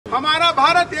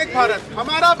एक भारत,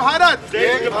 हमारा भारत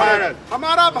एक भारत,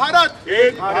 हमारा भारत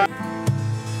एक Bharat.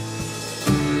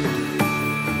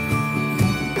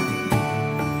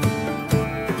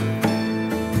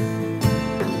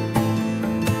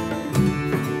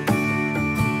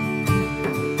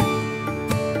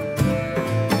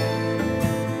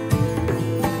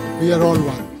 We are all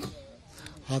one.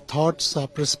 Our thoughts, our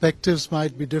perspectives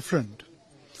might be different,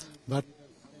 but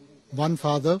one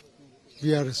Father,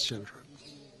 we are His children.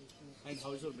 And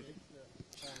how is your meeting?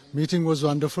 Meeting was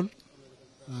wonderful.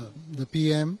 The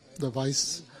PM, the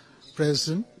Vice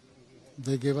President,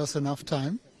 they gave us enough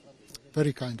time.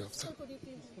 Very kind of them. Could you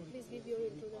please give your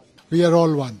introduction? We are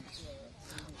all one.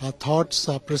 Our thoughts,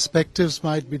 our perspectives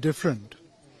might be different,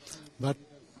 but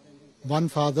one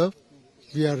Father,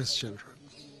 we are His children.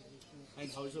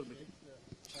 And how is your meeting?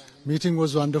 Meeting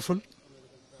was wonderful.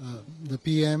 The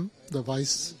PM, the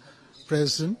Vice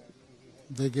President,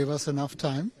 they gave us enough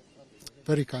time.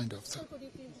 Very kind of them. Could you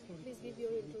please give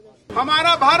your introduction?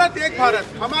 हमारा भारत एक भारत,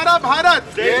 हमारा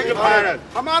भारत एक भारत,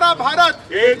 हमारा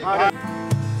भारत एक Bharat.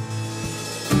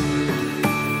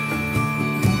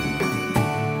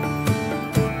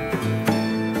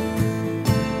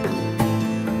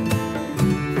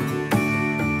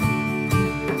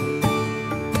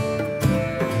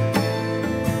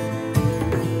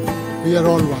 We are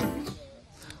all one.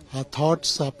 Our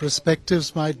thoughts, our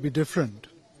perspectives might be different,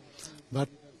 but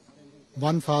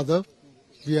one Father,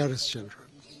 we are His children.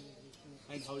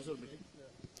 And how is your meeting?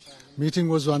 Meeting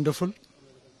was wonderful.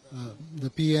 The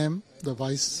PM, the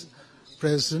Vice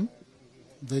President,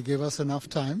 they gave us enough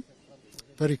time.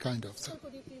 Very kind of them.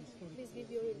 Could you please give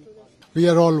your introduction? We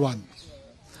are all one.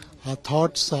 Our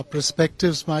thoughts, our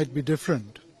perspectives might be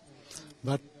different,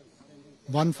 but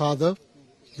one Father,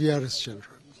 we are His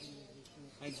children.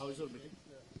 And how is your meeting?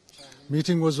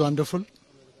 Meeting was wonderful.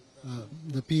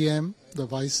 The PM, the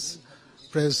Vice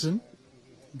President,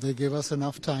 they gave us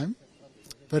enough time.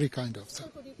 Very kind of them.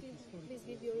 Could you please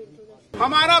give your introduction?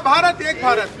 हमारा भारत एक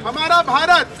भारत, हमारा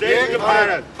भारत एक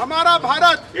भारत, हमारा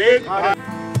भारत एक Bharat.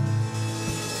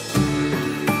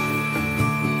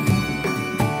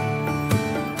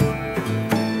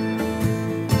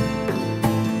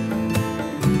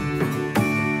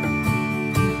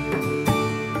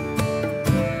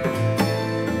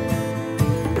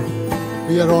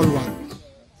 We are all one.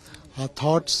 Our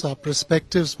thoughts, our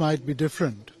perspectives might be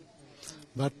different,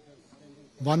 but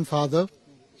one Father,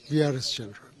 we are His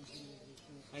children.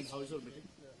 And how is your meeting?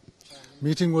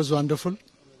 Meeting was wonderful.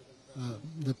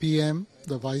 The PM,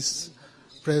 the Vice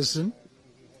President,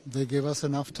 they gave us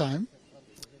enough time.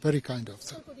 Very kind of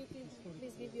them. Could you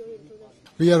please give your introduction?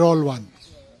 We are all one.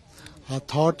 Our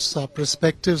thoughts, our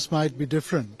perspectives might be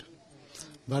different,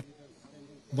 but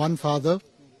one Father,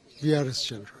 we are His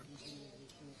children.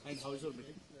 And how is your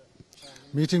meeting?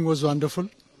 Meeting was wonderful.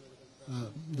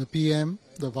 The PM,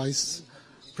 the Vice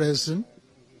President,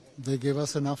 they gave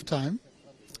us enough time.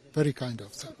 Very kind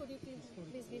of them. Could you